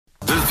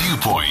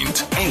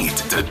Viewpoint, 8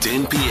 to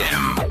 10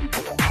 p.m.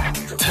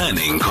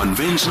 Turning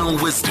conventional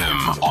wisdom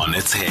on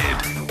its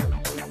head.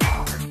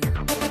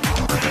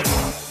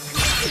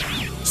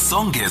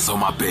 Songezo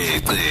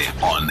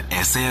Mapete on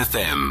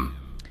SAFM.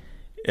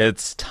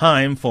 It's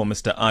time for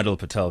Mr. Aadil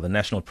Patel, the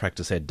National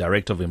Practice Head,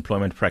 Director of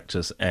Employment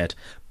Practice at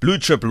Blue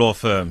Chip Law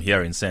Firm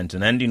here in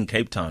Sandton, and in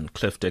Cape Town,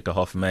 Cliffe Dekker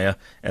Hofmeyr,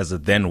 as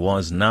it then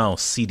was, now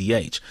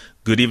CDH.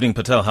 Good evening,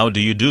 Patel. How do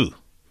you do?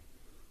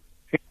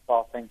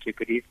 Well, thank you.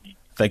 Good evening.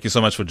 Thank you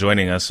so much for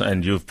joining us,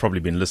 and you've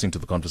probably been listening to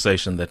the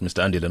conversation that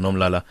Mr. Andile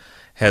Nomlala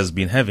has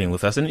been having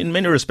with us, and in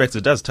many respects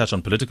it does touch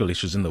on political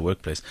issues in the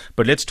workplace.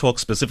 But let's talk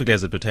specifically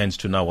as it pertains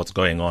to now what's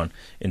going on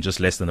in just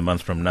less than a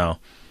month from now.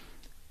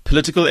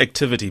 Political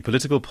activity,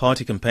 political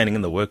party campaigning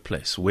in the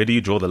workplace. Where do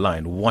you draw the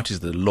line? What does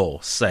the law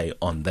say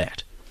on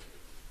that?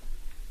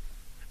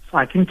 So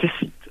I think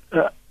just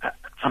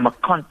from a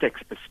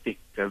context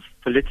perspective,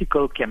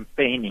 political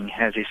campaigning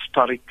has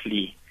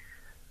historically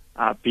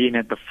been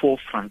at the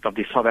forefront of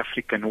the South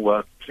African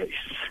workplace,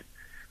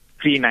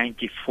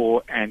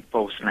 pre-94 and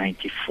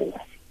post-94.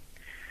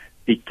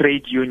 The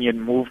trade union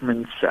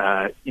movements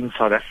in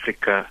South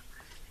Africa,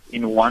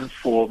 in one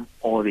form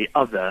or the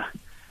other,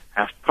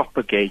 have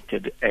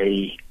propagated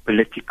a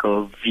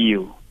political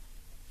view.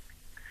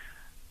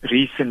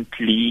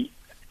 Recently,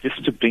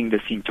 just to bring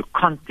this into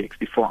context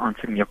before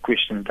answering your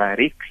question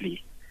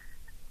directly,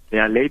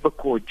 there are labor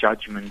court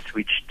judgments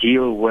which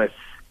deal with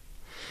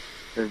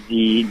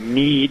the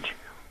need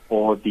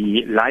or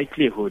the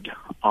likelihood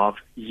of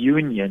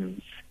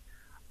unions,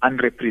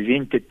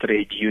 unrepresented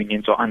trade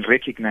unions or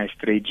unrecognized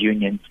trade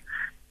unions,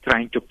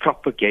 trying to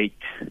propagate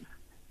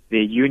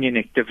their union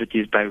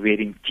activities by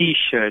wearing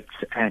T-shirts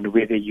and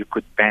whether you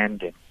could ban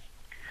them.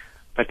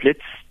 But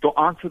to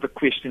answer the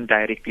question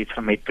directly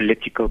from a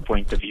political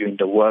point of view in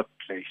the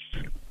workplace.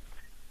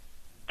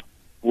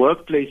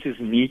 Workplaces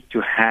need to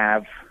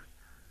have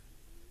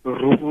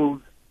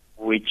rules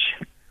which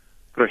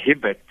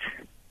prohibit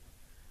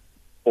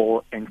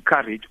or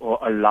encourage or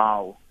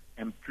allow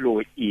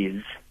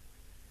employees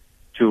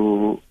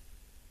to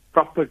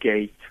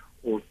propagate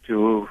or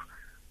to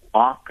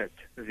market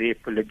their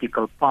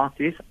political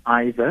parties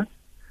either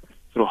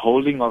through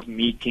holding of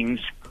meetings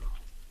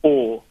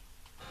or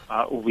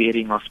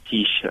wearing of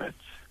T-shirts.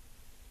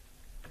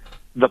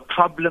 The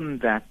problem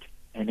that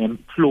an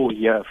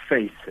employer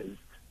faces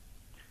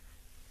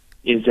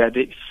is that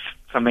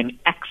from an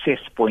access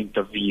point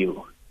of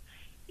view,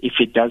 if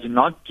it does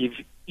not give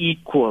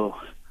equal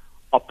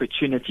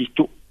opportunities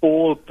to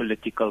all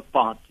political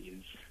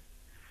parties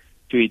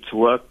to its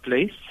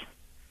workplace,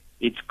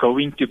 it's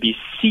going to be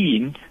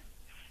seen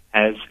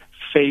as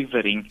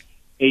favoring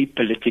a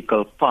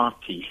political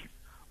party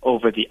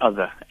over the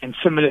other. And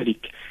similarly,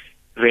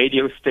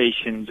 radio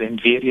stations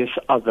and various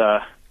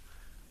other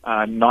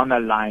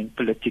non-aligned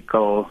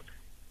political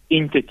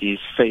entities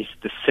face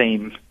the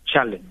same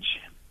challenge.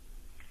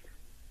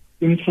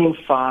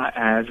 Insofar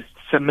as,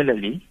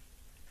 similarly,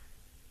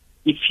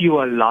 if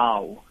you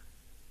allow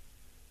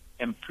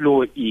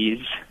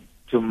employees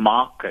to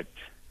market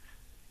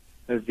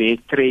their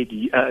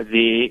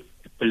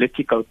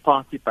political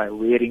party by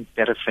wearing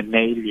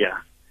paraphernalia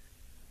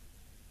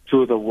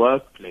to the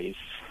workplace,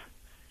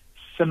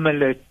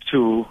 similar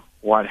to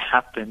what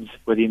happens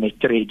within a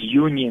trade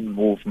union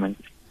movement,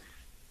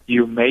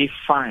 you may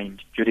find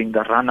during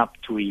the run-up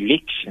to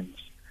elections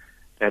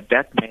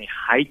that may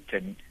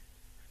heighten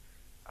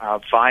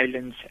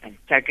violence,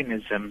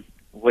 antagonism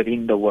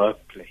within the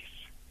workplace.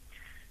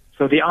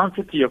 So the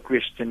answer to your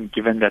question,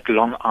 given that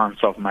long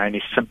answer of mine,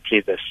 is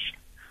simply this.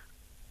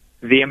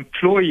 The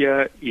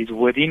employer is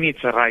within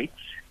its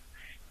rights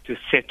to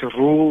set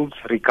rules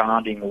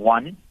regarding,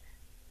 one,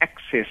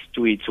 access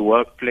to its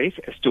workplace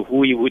as to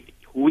who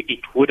it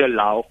would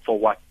allow for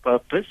what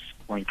purpose,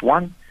 point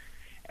one,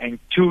 and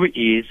two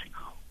is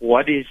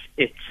what is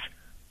its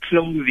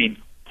clothing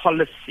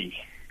policy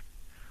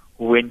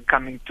when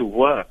coming to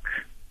work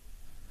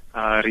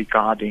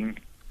regarding,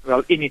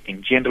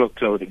 anything, general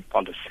clothing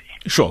policy.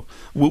 Sure.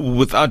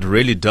 Without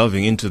really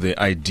delving into the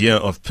idea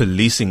of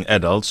policing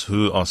adults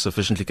who are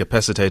sufficiently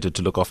capacitated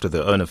to look after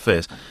their own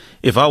affairs,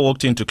 if I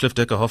walked into Cliffe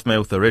Dekker Hofmeyr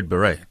with a red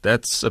beret,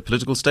 that's a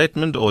political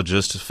statement or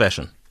just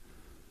fashion?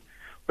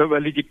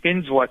 Well, it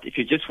depends if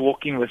you're just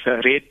walking with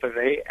a red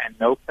beret and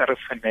no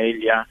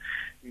paraphernalia,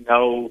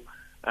 no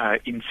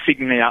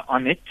insignia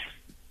on it,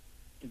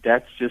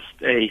 that's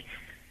just a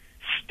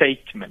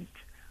statement.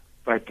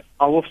 But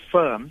our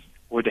firm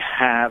would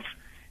have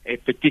a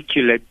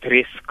particular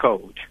dress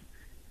code.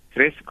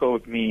 Dress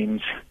code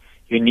means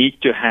you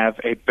need to have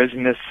a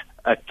business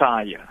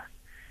attire.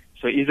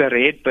 So is a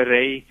red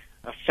beret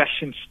a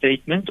fashion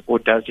statement, or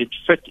does it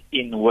fit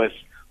in with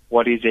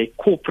what is a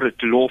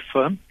corporate law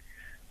firm?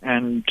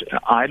 And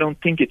I don't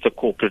think it's a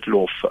corporate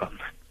law firm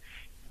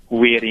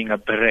wearing a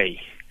beret.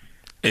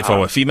 If I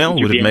were female,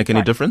 would it make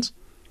any difference?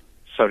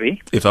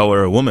 Sorry? If I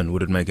were a woman,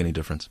 would it make any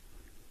difference?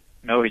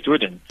 No, it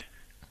wouldn't.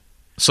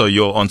 So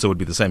your answer would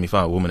be the same if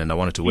I were a woman and I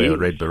wanted to wear a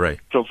red beret?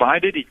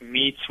 Provided it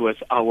meets with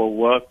our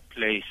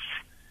workplace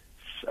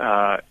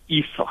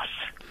ethos.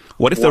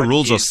 What if the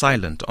rules are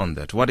silent on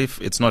that? What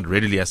if it's not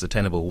readily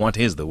ascertainable? What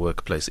is the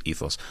workplace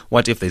ethos?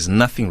 What if there's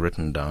nothing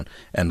written down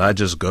and I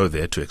just go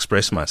there to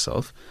express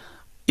myself,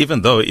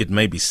 even though it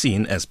may be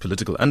seen as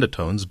political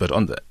undertones, but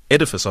on the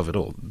edifice of it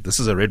all, this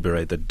is a red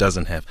beret that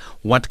doesn't have.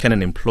 What can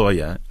an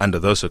employer under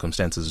those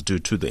circumstances do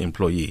to the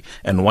employee,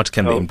 and what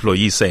can the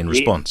employee say in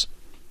response?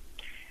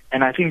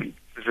 And I think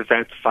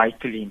that's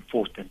vitally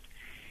important.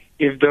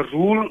 If the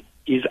rule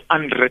is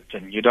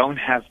unwritten, you don't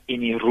have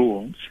any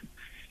rules,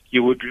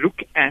 you would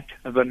look at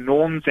the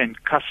norms and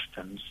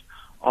customs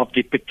of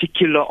the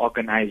particular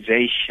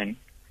organization,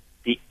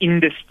 the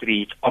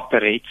industry it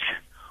operates,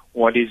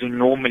 what is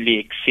normally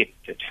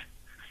accepted.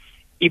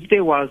 If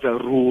there was a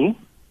rule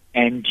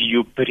and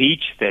you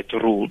breach that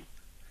rule,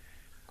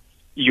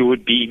 you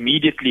would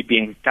immediately be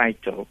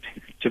entitled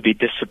to be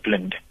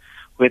disciplined.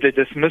 Whether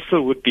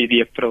dismissal would be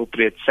the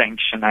appropriate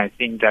sanction, I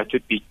think that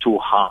would be too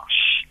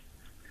harsh.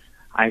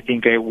 I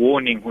think a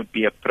warning would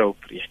be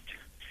appropriate.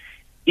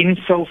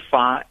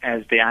 Insofar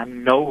as there are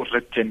no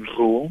written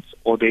rules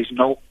or there's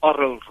no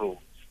oral rules,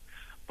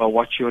 but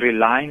what you're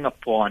relying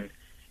upon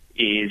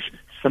is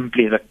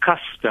simply the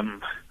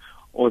custom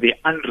or the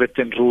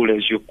unwritten rule,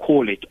 as you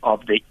call it,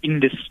 of the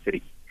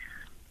industry,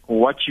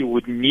 what you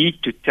would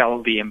need to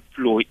tell the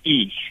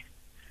employee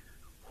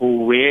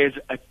who wears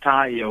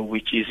attire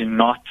which is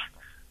not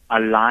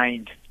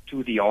aligned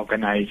to the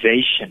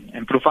organization,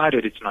 and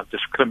provided it's not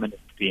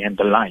discriminatory and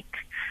the like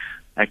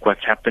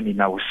what's happened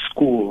in our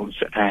schools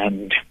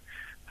and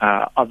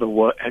other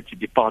work at the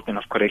Department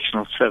of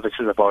Correctional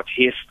Services about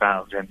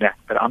hairstyles and that.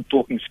 But I'm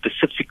talking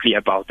specifically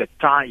about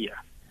attire,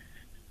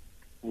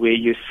 where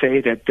you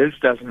say that this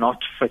does not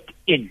fit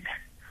in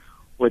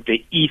with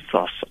the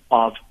ethos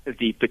of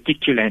the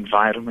particular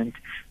environment,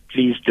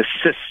 please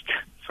desist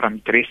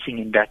from dressing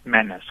in that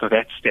manner. So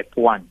that's step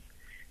one.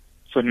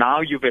 So now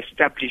you've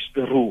established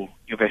the rule.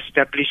 You've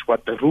established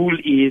what the rule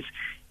is,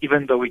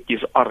 even though it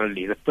is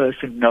orally. The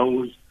person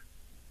knows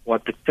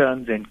what the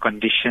terms and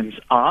conditions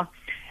are.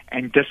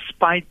 And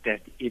despite that,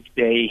 if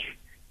they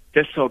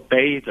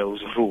disobey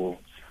those rules,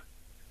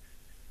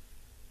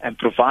 and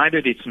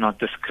provided it's not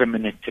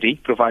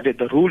discriminatory, provided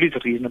the rule is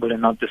reasonable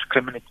and not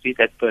discriminatory,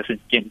 that person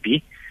can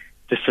be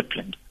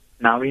disciplined.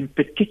 Now, in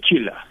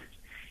particular,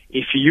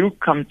 if you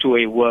come to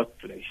a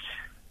workplace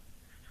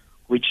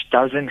which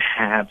doesn't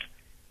have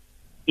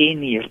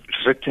any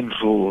written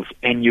rules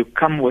and you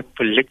come with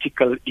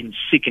political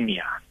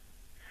insignia,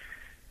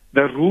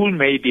 the rule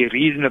may be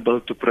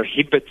reasonable to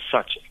prohibit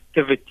such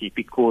activity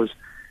because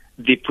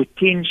the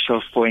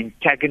potential for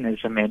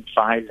antagonism and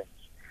violence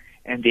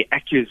and the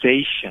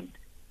accusation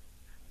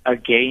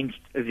against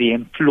the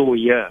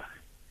employer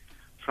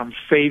from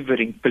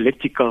favoring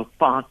political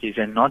parties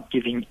and not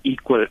giving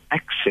equal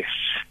access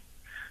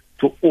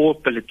to all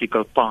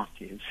political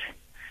parties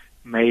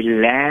may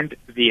land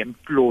the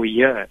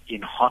employer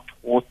in hot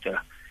water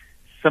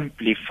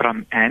simply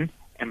from an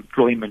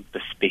employment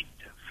perspective.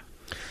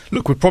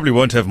 Look, we probably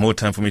won't have more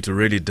time for me to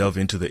really delve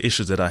into the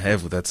issues that I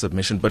have with that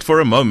submission, but for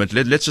a moment,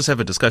 let's just have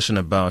a discussion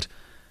about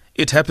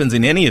it happens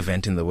in any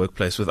event in the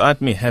workplace without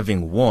me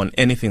having worn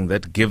anything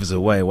that gives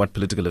away what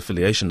political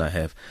affiliation I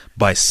have,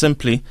 by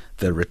simply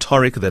the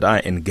rhetoric that I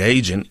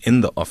engage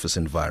in the office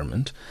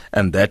environment,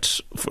 and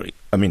that,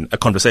 a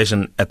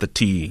conversation at the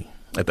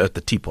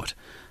teapot.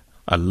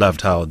 I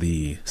loved how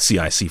the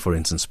CIC, for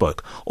instance,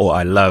 spoke, or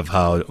I love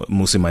how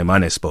Musi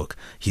Maimane spoke.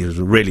 He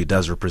really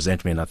does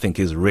represent me, and I think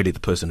he's really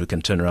the person who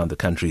can turn around the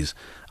country's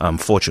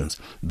fortunes.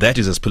 That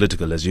is as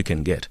political as you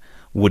can get.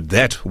 Would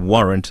that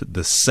warrant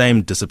the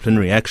same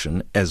disciplinary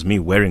action as me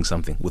wearing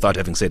something without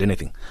having said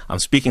anything? I'm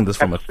speaking this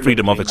from Absolutely a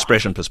freedom of not.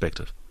 expression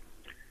perspective.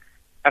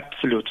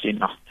 Absolutely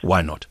not.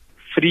 Why not?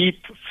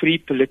 Free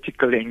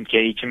political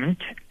engagement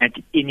at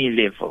any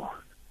level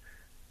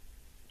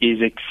is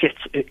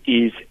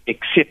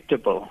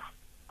acceptable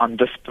on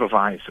this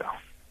proviso.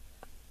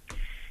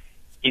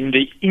 In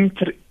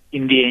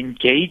the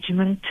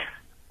engagement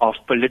of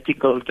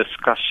political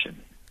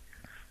discussion,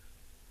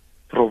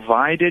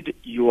 provided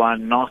you are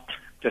not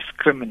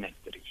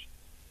discriminatory,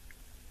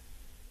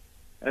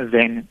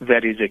 then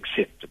that is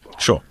acceptable.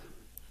 Sure.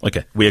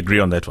 Okay, we agree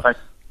on that one.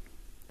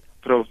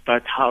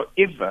 But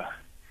however,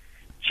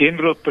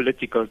 general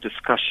political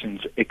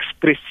discussions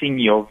expressing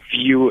your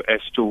view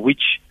as to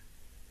which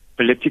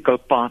political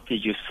party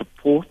you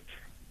support,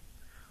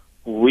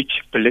 which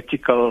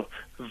political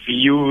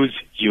views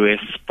you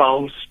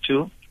espouse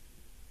to,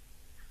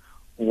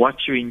 what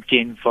you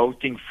intend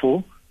voting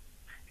for,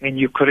 and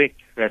you're correct,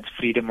 that's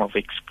freedom of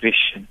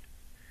expression.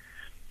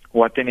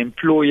 What an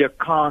employer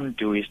can't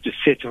do is to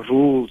set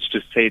rules to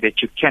say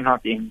that you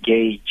cannot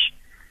engage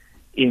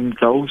in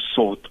those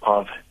sort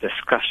of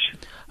discussions.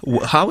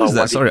 How is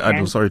that? Sorry,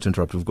 Aadil, sorry to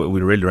interrupt.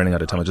 We're really running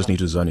out of time. I just need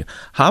to zone you.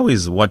 How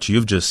is what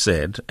you've just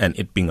said and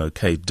it being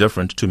okay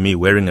different to me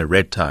wearing a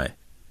red tie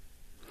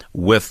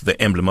with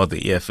the emblem of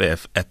the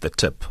EFF at the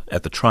tip,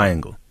 at the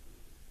triangle?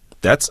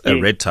 That's a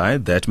red tie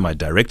that my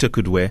director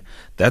could wear.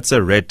 That's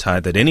a red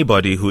tie that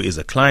anybody who is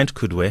a client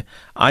could wear.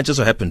 I just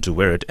so happen to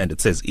wear it and it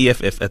says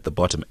EFF at the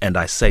bottom and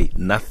I say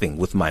nothing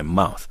with my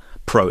mouth.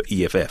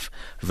 pro-EFF,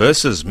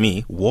 versus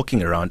me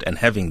walking around and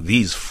having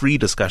these free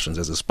discussions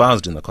as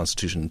espoused in the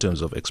Constitution in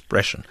terms of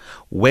expression.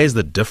 Where's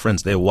the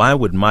difference there? Why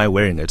would my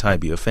wearing a tie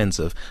be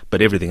offensive,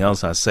 but everything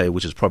else I say,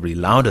 which is probably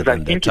louder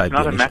than that tie, I think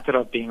it's not a matter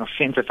of being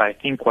offensive. I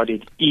think what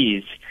it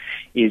is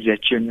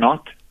that you're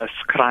not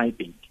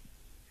ascribing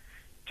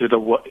to the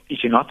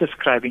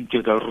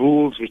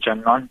rules which are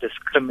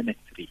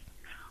non-discriminatory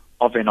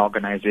of an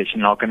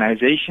organization. An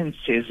organization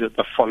says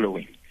the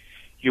following: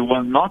 you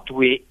will not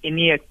wear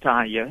any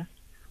attire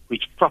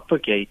which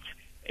propagates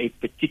a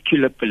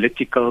particular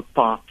political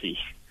party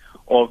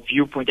or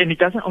viewpoint. And it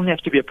doesn't only have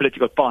to be a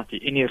political party,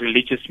 any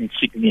religious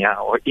insignia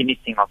or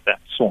anything of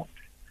that sort,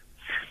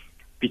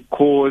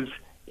 because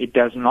it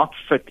does not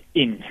fit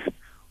in,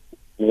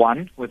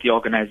 one, with the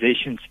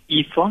organization's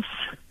ethos,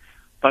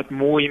 but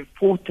more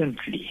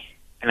importantly,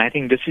 and I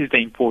think this is the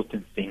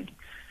important thing,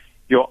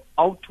 your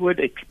outward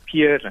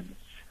appearance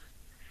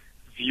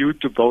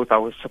viewed to both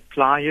our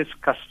suppliers,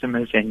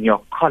 customers, and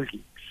your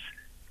colleagues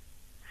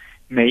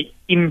may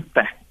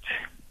impact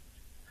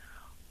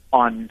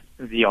on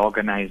the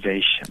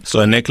organization. So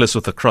a necklace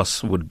with a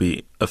cross would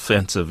be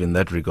offensive in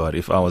that regard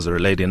if I was a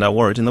lady and I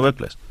wore it in the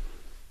workplace,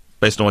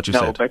 based on what you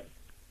said. But,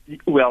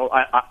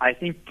 I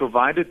think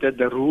provided that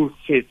the rule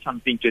says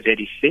something to that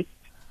effect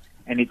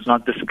and it's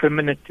not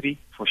discriminatory,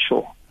 for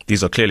sure.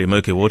 These are clearly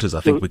murky waters.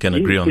 I think we can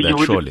agree on that,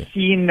 surely. You would have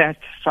seen that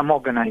some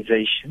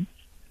organizations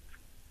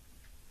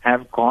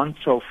have gone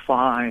so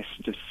far as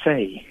to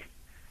say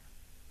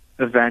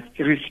that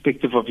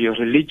irrespective of your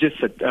religious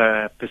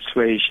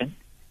persuasion,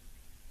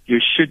 you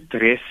should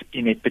dress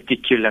in a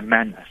particular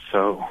manner.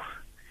 So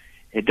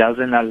it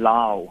doesn't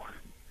allow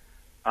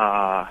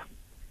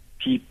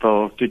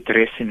people to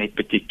dress in a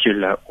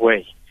particular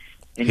way.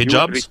 And hijabs? You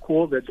would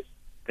recall that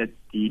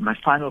my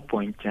final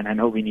point, and I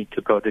know we need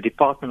to go, the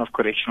Department of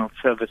Correctional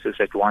Services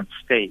at one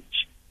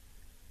stage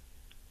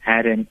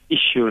had an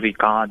issue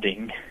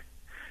regarding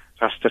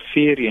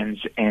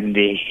Rastafarians and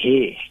their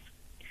hair.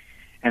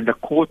 And the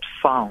court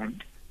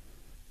found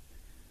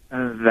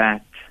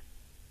that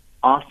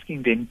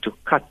asking them to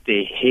cut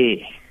their hair,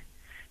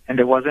 and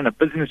there wasn't a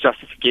business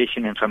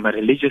justification, and from a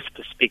religious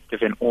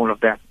perspective and all of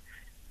that,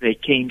 they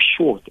came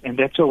short. And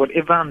that's why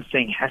whatever I'm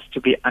saying has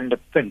to be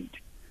underpinned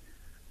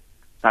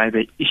by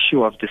the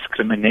issue of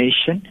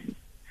discrimination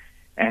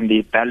and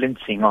the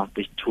balancing of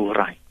the two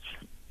rights.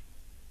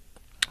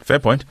 Fair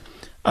point.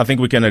 I think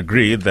we can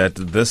agree that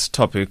this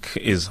topic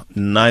is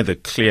neither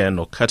clear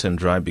nor cut and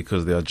dry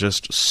because there are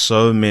just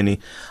so many,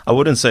 I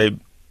wouldn't say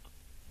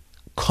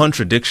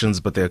contradictions,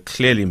 but there are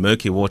clearly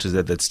murky waters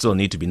that still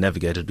need to be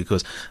navigated,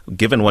 because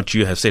given what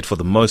you have said, for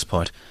the most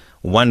part,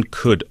 one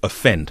could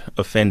offend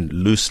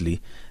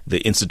loosely the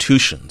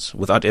institutions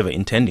without ever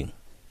intending.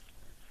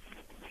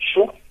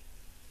 Sure.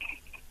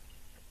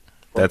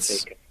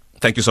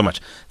 Thank you so much.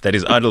 That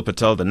is Aadil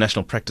Patel, the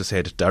National Practice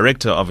Head,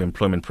 Director of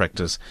Employment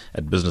Practice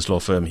at business law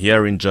firm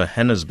here in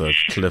Johannesburg,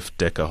 Cliffe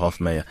Dekker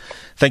Hofmeyr.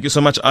 Thank you so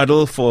much,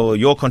 Aadil, for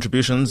your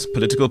contributions.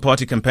 Political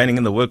party campaigning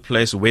in the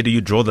workplace, where do you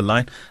draw the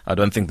line? I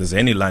don't think there's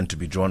any line to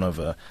be drawn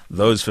over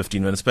those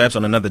 15 minutes. Perhaps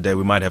on another day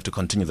we might have to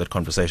continue that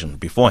conversation.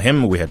 Before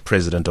him, we had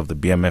President of the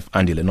BMF,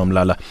 Aadil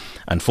Patel.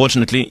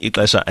 Unfortunately,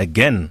 Ixesha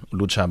again,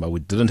 Luchaba, we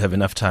didn't have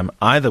enough time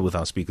either with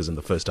our speakers in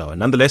the first hour.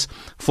 Nonetheless,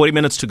 40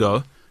 minutes to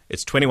go.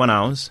 It's 21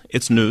 hours.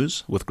 It's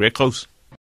news with Greg Close.